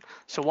back line,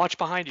 so watch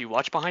behind you.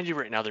 Watch behind you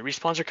right now. The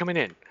respawns are coming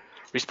in.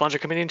 Respawns are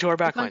coming into our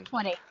back Respawn line.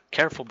 20.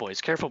 Careful, boys.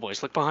 Careful,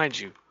 boys. Look behind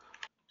you.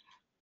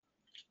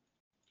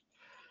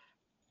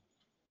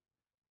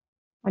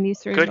 On you, Good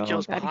Cerebral.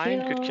 kills Gotta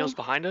behind. Good heal. kills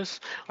behind us.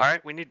 All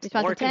right, we need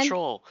Respawn more to 10.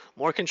 control.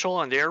 More control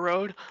on their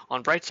road,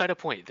 on right side of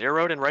point. Their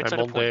road and right I'm side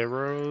of on point. their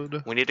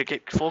road. We need to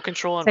get full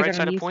control on Second right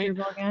side on of you, point.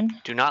 Cerebral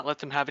again. Do not let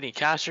them have any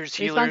casters, Respawns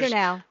healers. are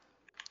now.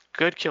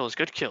 Good kills.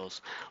 Good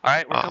kills. All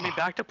right, we're coming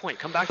back to point.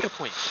 Come back to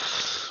point.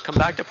 Come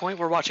back to point.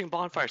 We're watching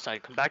bonfire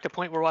side. Come back to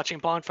point. We're watching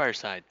bonfire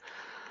side.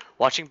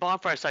 Watching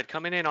bonfire side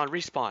coming in on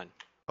respawn.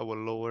 I will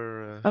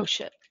lower. Oh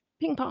shit.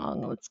 Ping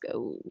pong. Let's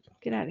go.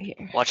 Get out of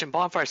here. Watching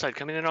bonfire side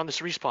coming in on this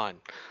respawn.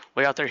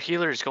 Way out there,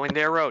 healers going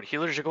their road.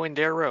 Healers are going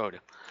their road.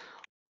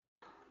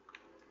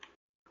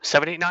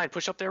 789,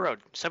 push up their road.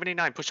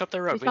 789, push up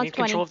their road. We Respawn's need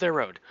control 20. of their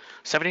road. I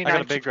 789,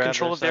 got a big keep grab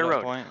control their of their side at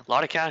road. point. A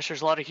lot of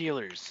casters, a lot of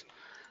healers.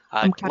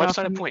 I'm cut Left off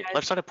side of from you point. guys.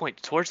 Left side of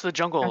point. Towards the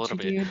jungle a Got little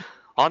you, bit. dude.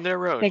 On their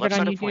road. Take Left it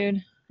side on you, of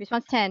point. dude.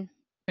 Respawn's 10.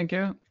 Thank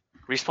you.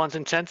 Respawns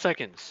in 10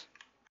 seconds.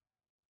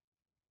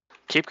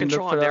 Keep Look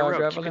control for on their the road.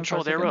 gravel Keep in control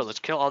 5 of their road. seconds. Let's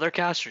kill all their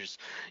casters.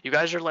 You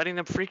guys are letting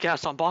them free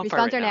cast on bonfire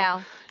Respawns right are now.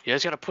 now. You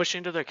guys gotta push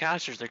into their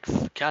casters. They're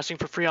casting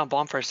for free on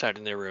bonfire side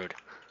in their road.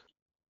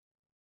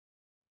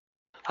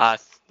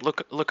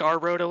 Look our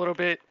road a little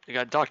bit. We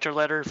got Dr.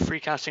 Letter free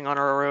casting on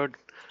our road.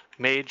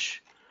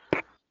 Mage.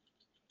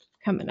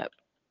 Coming up.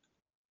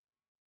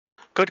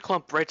 Good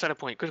clump right side of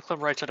point. Good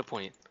clump right side of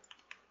point.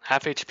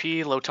 Half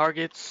HP, low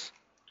targets.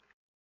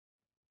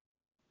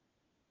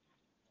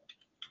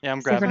 Yeah,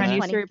 I'm Second grabbing on that. you,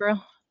 20.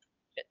 Cerebral.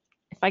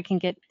 If I can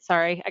get.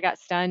 Sorry, I got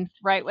stunned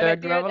right when Yeah, I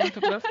did. gravel into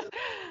left.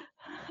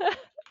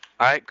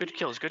 Alright, good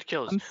kills, good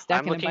kills. I'm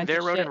stuck in a looking bunch their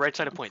of road shit. and right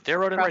side of point. Their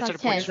road and right Respawn's side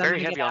of point is 10. very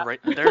I'm gonna heavy get on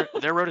out.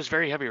 right. Their road is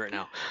very heavy right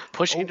now.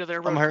 Pushing Oh, into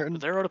their I'm road. hurting.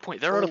 Their road of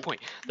point. Their road of point.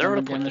 Their road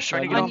of point. Again, They're it's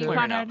trying to get right on here. point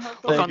right now. Conrad,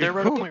 Look Thank on their you.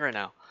 road of point right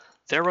now.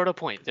 Their road of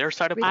point. Their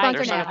side of point. Respawns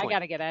Their are side now. of I point.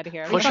 gotta get out of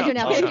here. Push Respawn's up, are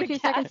now. push up. 52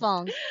 seconds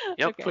long.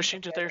 Yep, Okay, push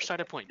into their okay.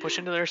 side of point. Push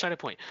into their side of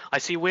point. I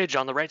see Widge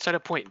on the right side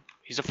of point.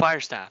 He's a fire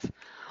staff.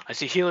 I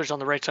see healers on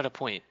the right side of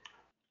point.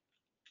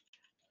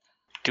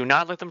 Do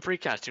not let them free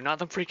cast. Do not let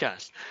them free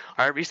cast.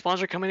 Alright,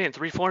 respawns are coming in.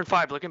 3, 4, and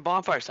 5. Looking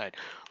bonfire side.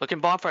 Looking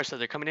bonfire side.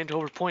 They're coming into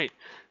over point.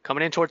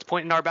 Coming in towards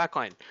point in our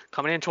backline.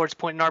 Coming in towards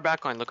point in our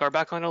backline. Look our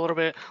backline a little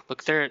bit.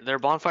 Look their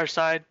bonfire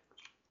side.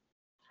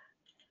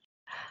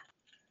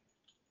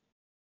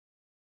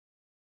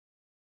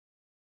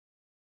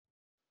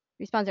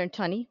 Respawns are in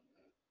 20.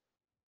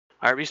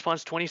 Alright,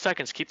 respawns 20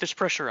 seconds. Keep this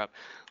pressure up.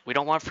 We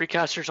don't want free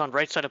casters on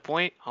right side of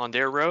point on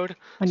their road.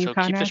 On you, So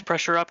keep this Conrad.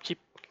 pressure up. Keep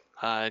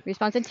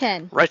Respawns in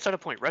 10. right side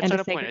of point. Right And side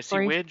a of point. sacred I see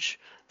for you.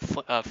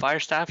 Widge. Fire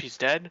staff. He's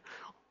dead.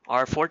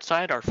 Our fort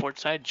side.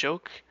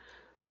 Joke.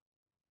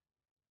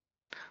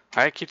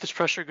 Alright, keep this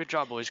pressure. Good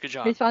job, boys. Good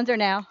job. Respawns are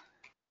now.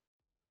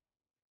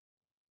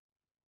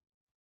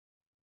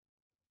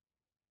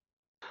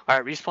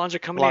 Alright, respawns are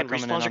coming Block in.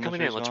 coming in Respawns are on this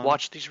coming in. Let's respawn.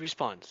 watch these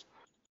respawns.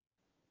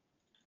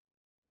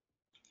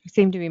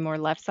 Seem to be more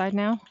left side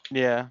now.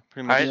 Yeah,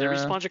 pretty much. Alright, the Yeah.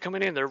 respawns are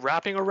coming in. They're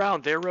wrapping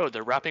around their road.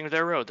 They're wrapping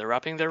their road. They're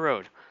wrapping their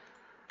road.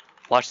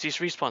 Watch these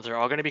respawns. They're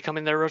all going to be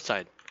coming their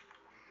roadside.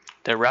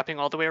 They're wrapping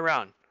all the way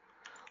around.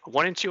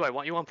 1 and 2, I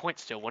want you on point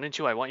still. 1 and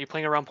 2, I want you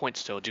playing around point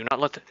still. Do not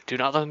let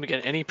them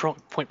get any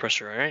point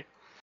pressure, alright?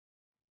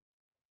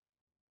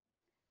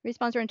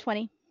 Respawns are in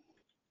 20.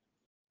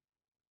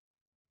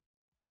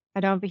 I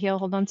don't have a heal.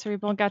 Hold on,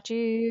 Cerebral. Got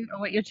you. Oh,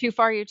 wait, you're too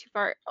far. You're too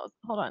far. Oh,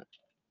 hold on.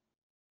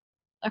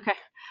 Okay.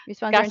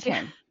 Respawns are in Got you.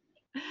 10.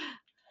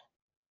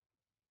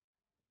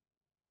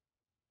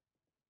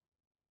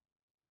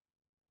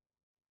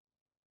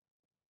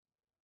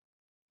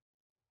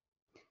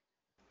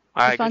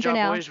 Alright, good Respawns are job,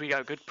 now. boys. We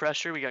got good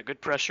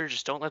pressure.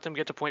 Just don't let them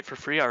get to point for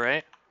free,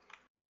 alright?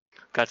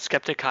 Got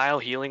Skeptic Kyle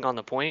healing on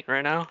the point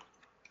right now.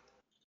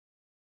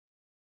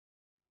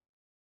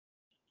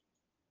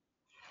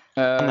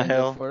 On the In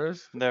hill.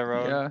 forest. Their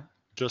road. Yeah.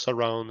 Just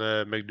around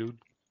McDude.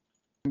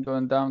 I'm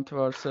going down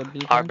towards B Our We're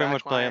point. pretty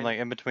much playing backline. like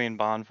in between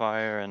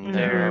bonfire and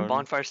Their their road.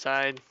 bonfire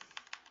side.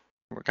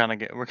 We're kind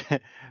of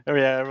oh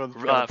yeah, everyone's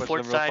kind of pushing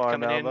Fort them real side far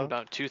coming now in, though.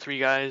 about 2-3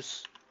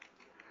 guys.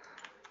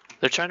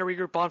 They're trying to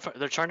regroup bonfire.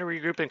 They're trying to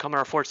regroup and come on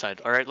our fort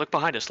side. All right, look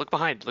behind us. Look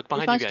behind you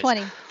Respawns guys.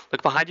 20.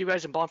 Look behind you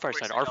guys and bonfire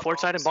side. Our fort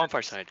side and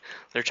bonfire side.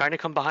 They're trying to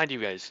come behind you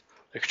guys.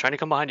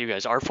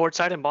 Our fort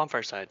side and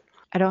bonfire side.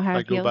 I don't have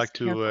I go heals. back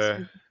to Careful,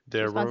 Cerebral.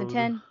 their Respawns in road.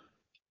 10.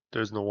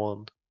 There's no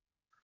one.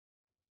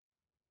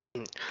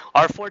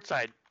 Our fort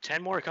side.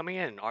 10 more coming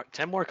in.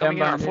 10 more coming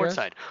in our behind you fort guys.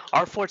 side.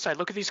 Our fort side.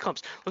 Look at these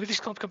clumps. Look at these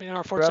clumps coming in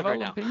our fort side right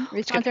now. Gravel, ping.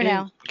 Let's Respawns are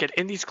now. Get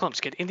in these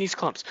clumps. Get in these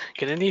clumps.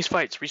 Get in these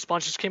fights.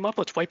 Respawns just came up.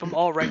 Let's wipe them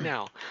all right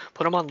now.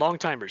 Put them on long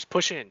timers.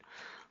 Push in.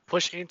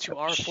 Push into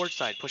our fort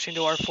side. Push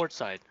into our fort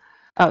side.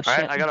 Oh, All shit.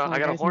 right, I got a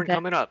Guys, I'm horn dead.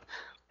 coming up.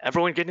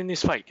 Everyone get in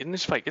this fight. Get in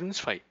this fight. Get in this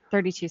fight.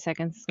 32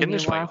 seconds. It's Get in gonna be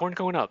this a fight. while. Horn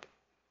going up.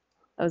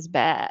 That was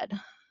bad.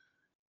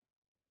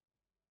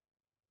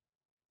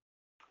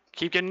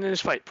 Keep getting in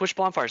this fight. Push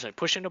bonfire side.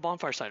 Push into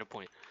bonfire side of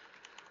point.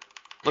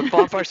 Look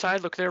bonfire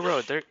side. Look their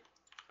road.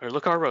 Or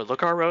look our road.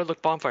 Look our road.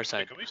 Look bonfire Hey,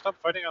 side. can we stop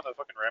fighting on the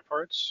fucking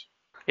ramparts?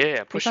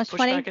 Yeah. Push Response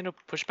 20.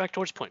 back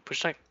towards point.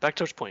 Push back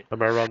towards point.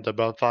 Am I around the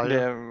bonfire? Yeah,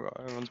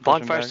 everyone's pushing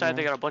Bonfire back side.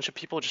 They now. got a bunch of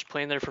people just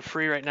playing there for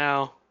free right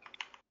now.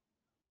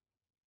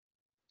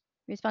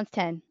 Response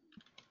 10.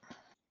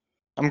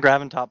 I'm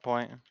grabbing top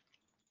point.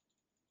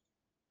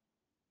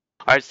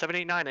 All right,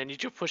 789. I need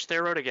you to push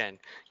their road again.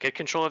 Get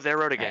control of their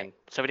road again. Alright,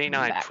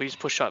 789. back. Please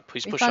push up.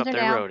 Please push Respawns up are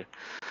their now. road.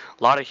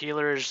 A lot of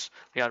healers.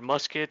 We got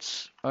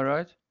muskets. All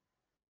right.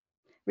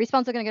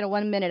 Respawns are going to get a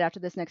 1 minute after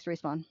this next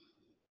respawn.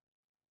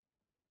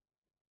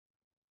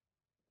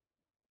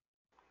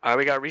 All right,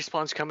 we got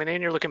respawns coming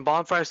in. You're looking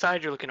bonfire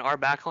side. You're looking our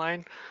back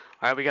line.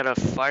 All right, we got a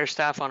fire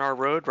staff on our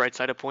road, right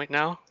side of point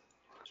now.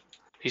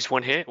 He's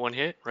one hit,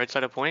 right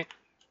side of point.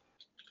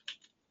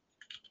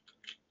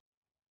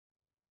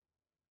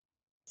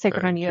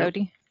 Sacred on Thank you, you.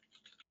 Odie.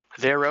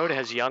 Their road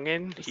has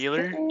youngin,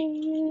 healer.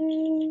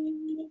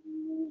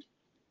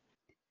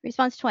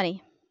 Response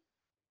 20.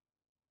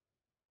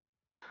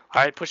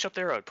 All right, push up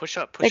their road. Push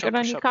up, Sacred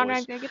on you, boys.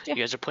 Conrad. Gonna get you.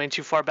 You guys are playing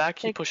too far back.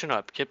 Keep Take- pushing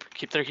up.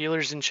 Keep their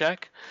healers in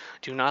check.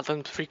 Do not let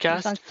them free cast.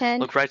 Response 10.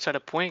 Look right side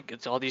of point.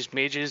 Get all these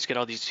mages. Get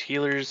all these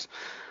healers.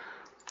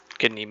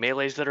 Get any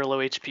melees that are low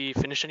HP.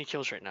 Finish any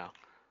kills right now.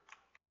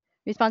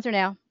 Respawns are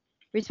now.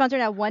 Respawns are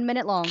now 1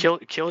 minute long.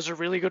 Kills are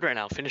really good right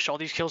now. Finish all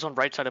these kills on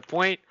right side of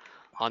point.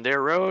 On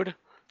their road.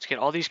 Let's get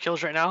all these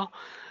kills right now.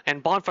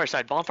 And bonfire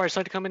side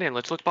coming in.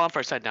 Let's look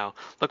bonfire side now.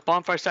 Look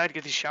bonfire side.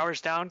 Get these showers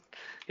down.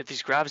 Get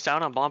these grabs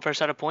down on bonfire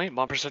side of point.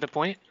 Bonfire side of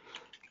point.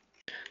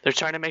 They're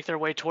trying to make their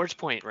way towards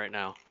point right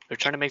now. They're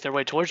trying to make their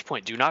way towards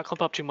point. Do not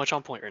clump up too much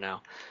on point right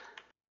now.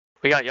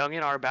 We got Young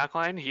in our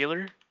backline,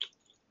 healer.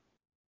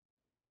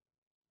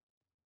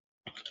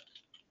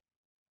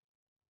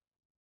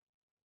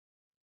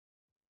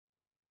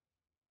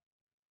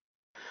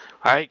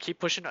 Alright, keep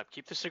pushing up.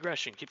 Keep this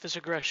aggression. Keep this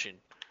aggression.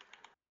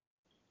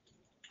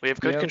 We have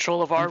good Yep,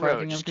 control of I'm our road.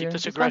 fighting Just up keep here.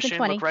 this Response in aggression.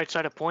 20. Look right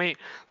side of point.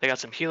 They got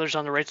some healers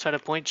on the right side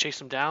of point. Chase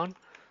them down.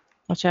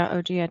 Watch out,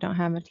 OG. I don't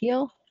have a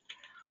heal.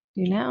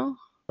 Do now.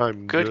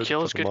 I'm Good good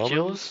kills, for the good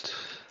kills. moment.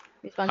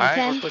 Response in Alright,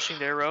 10. we're pushing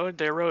their road.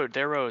 Their road.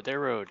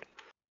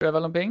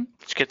 Gravel on ping.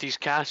 Let's get these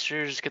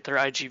casters. Get their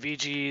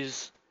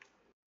IGVGs.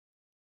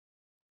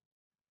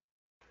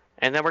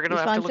 And then we're going to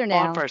have to Respawns look are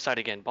now. bonfire side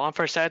again.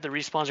 Bonfire side, the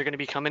respawns are going to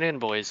be coming in,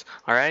 boys.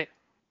 Alright?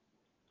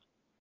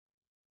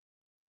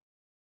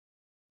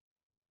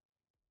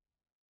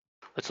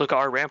 Let's look at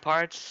our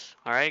ramparts.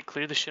 Alright,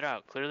 clear the shit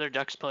out. Clear their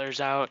Dux players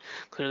out.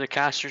 Clear the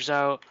casters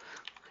out.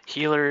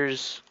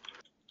 Healers.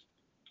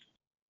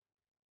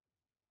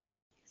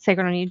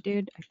 Sacred on you,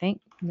 dude. I think.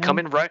 No. Come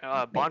in right,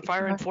 Maybe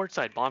bonfire and not. fort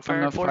side. I'm Bonfire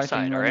and not fort fighting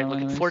side. right Alright, now look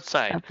at anyways. fort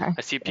side. Okay.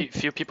 I see a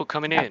few people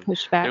coming Yeah, in.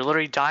 push back. They're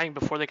literally dying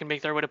before they can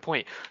make their way to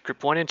point.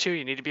 Group 1 and 2,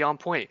 you need to be on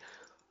point.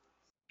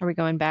 Are we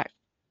going back?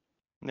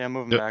 Yeah,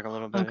 moving Yep. back a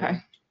little bit. Okay. Yeah.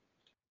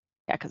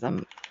 Yeah, because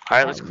I'm.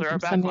 Alright, let's fighting clear our from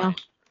back Samuel. line.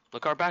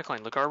 Look our back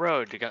line. Look our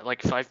road. You got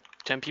like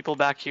 5-10 people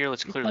back here.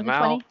 Let's clear Responds them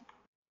in out. 20.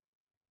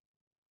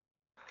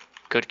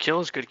 Good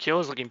kills, good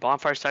kills. Looking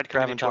bonfire side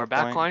coming Grabbing into our top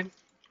back point. line.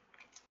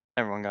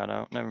 Everyone got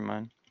out. Never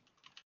mind.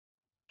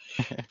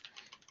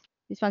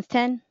 Response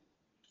 10.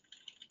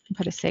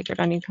 Put a sacred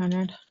on you,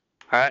 Conrad.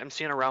 Alright, I'm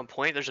seeing around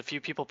point. There's a few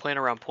people playing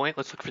around point.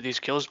 Let's look for these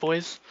kills,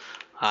 boys.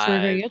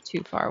 Cerebro, you're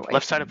too far away.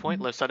 Left side from of point,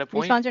 me. left side of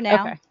point. Respawns are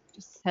now. Okay.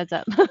 Just heads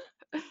up.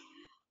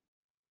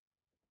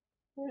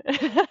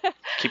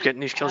 Keep getting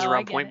these kills Oh, I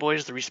around get point, it.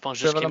 boys. The respawns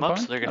just Gravel came on up,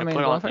 so point. they're I gonna mean,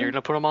 put on. bonfire. You're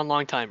gonna put them on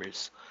long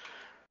timers.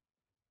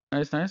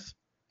 Nice, nice.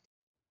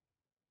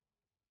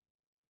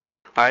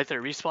 Alright,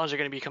 their respawns are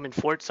gonna be coming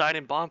fort side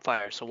and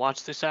bonfire. So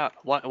watch this out.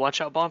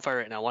 Watch out bonfire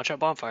right now. Watch out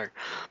bonfire.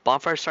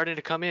 Bonfire's starting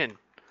to come in.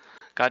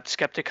 Got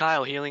Skeptic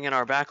Kyle healing in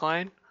our back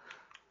line.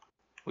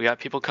 We got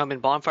people coming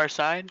bonfire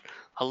side.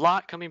 A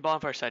lot coming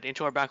bonfire side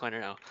into our backline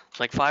right now. It's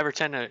like 5 or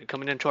 10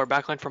 coming into our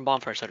backline from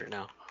bonfire side right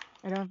now.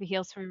 I don't have a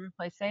heal, so we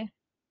replace safe.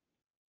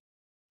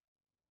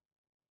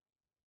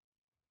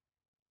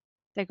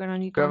 Sacred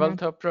on you, Gravel Conrad.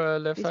 top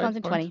left Respawns side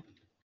in point. 20.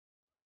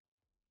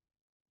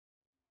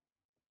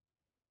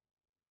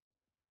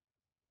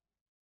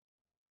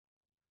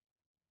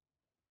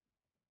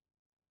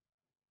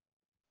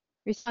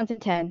 Response in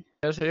 10.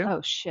 There's you.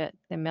 Oh shit,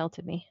 they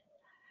melted me.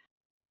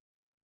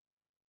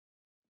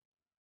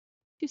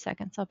 2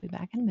 seconds. I'll be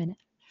back in a minute.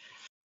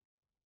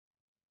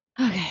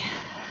 Okay.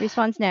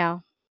 Respawns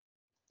now.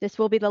 This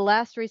will be the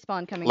last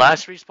respawn coming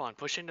Last respawn.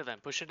 Push into them.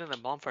 Push into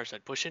them. Bonfire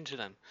side. Push into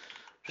them.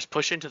 Just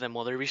push into them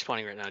while they're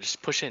respawning right now.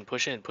 Just push in.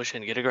 Push in. Push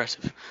in. Get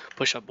aggressive.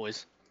 Push up,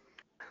 boys.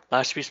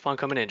 Last respawn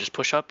coming in. Just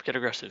push up. Get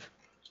aggressive.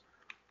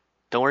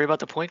 Don't worry about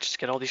the point. Just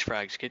get all these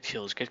frags. Get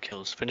kills. Get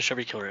kills. Finish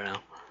every kill right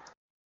now.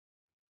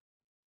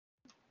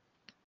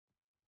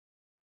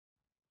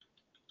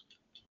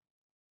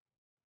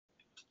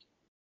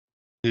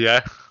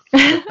 Yeah.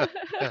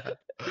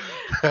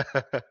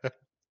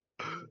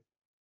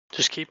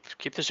 Just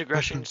keep this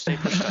aggression. Stay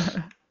pushed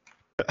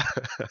up.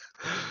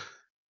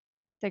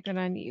 Sacred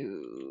on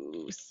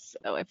you.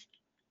 So if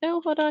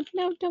no, hold on.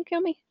 No, don't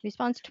kill me.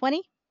 Response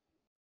 20.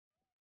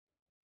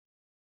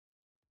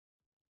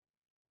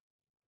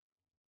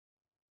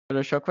 For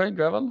the shockwave,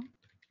 gravel.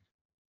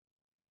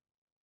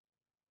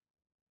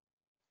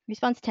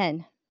 Response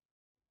 10.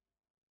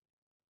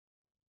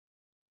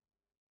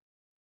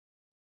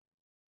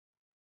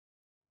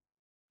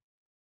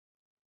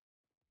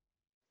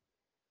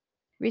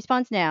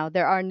 Response now.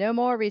 There are no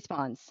more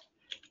respawns.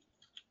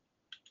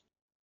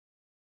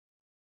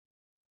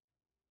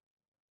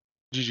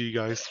 GG,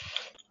 guys.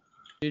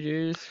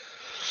 GG's.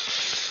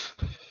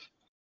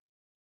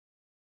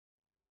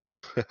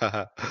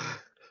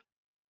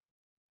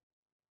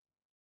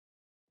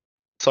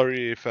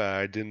 Sorry if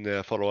I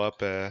didn't follow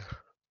up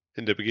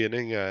in the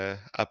beginning. I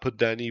put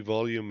Danny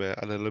volume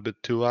a little bit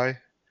too high.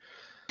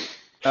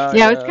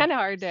 Yeah, it was kind of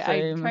hard to. I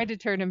same. tried to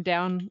turn him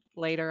down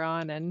later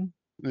on, and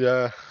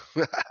Yeah.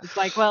 it's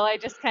like, well, I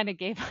just kind of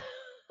gave.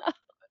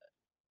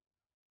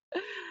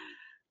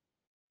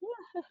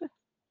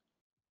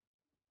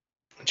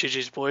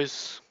 GG's,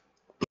 boys.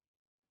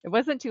 It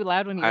wasn't too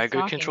loud when he I was had good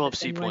talking, control but of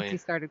C then once he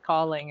point. started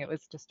calling, it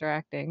was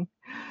distracting.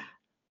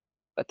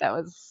 But that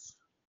was.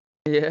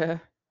 Yeah.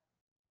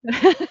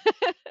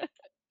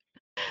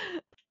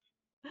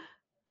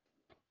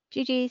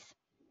 GG's.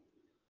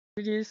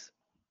 GG's.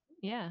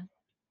 Yeah.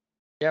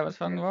 Yeah, it was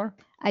fun war.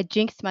 I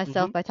jinxed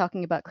myself Mhm. by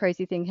talking about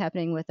crazy things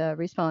happening with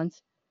respawns.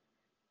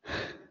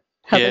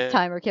 How this Yeah.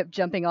 timer kept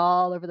jumping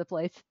all over the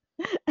place.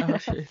 Oh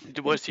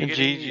shit. Was he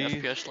getting any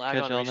GG's. FPS lag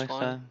Catch on y'all next respawn?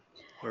 time.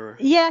 Or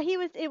Yeah,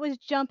 it was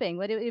jumping.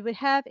 What it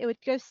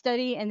would go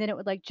steady and then it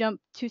would like jump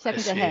 2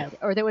 seconds see. ahead,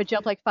 or they would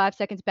jump like 5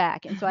 seconds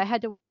back. And so I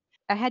had to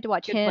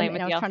watch Good him, playing and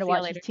with I was y'all. trying to See ya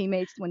watch his later.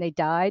 teammates when they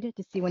died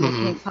to see when his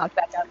name popped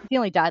back up. He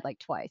only died like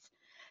twice.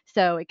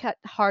 So it got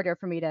harder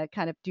for me to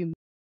kind of do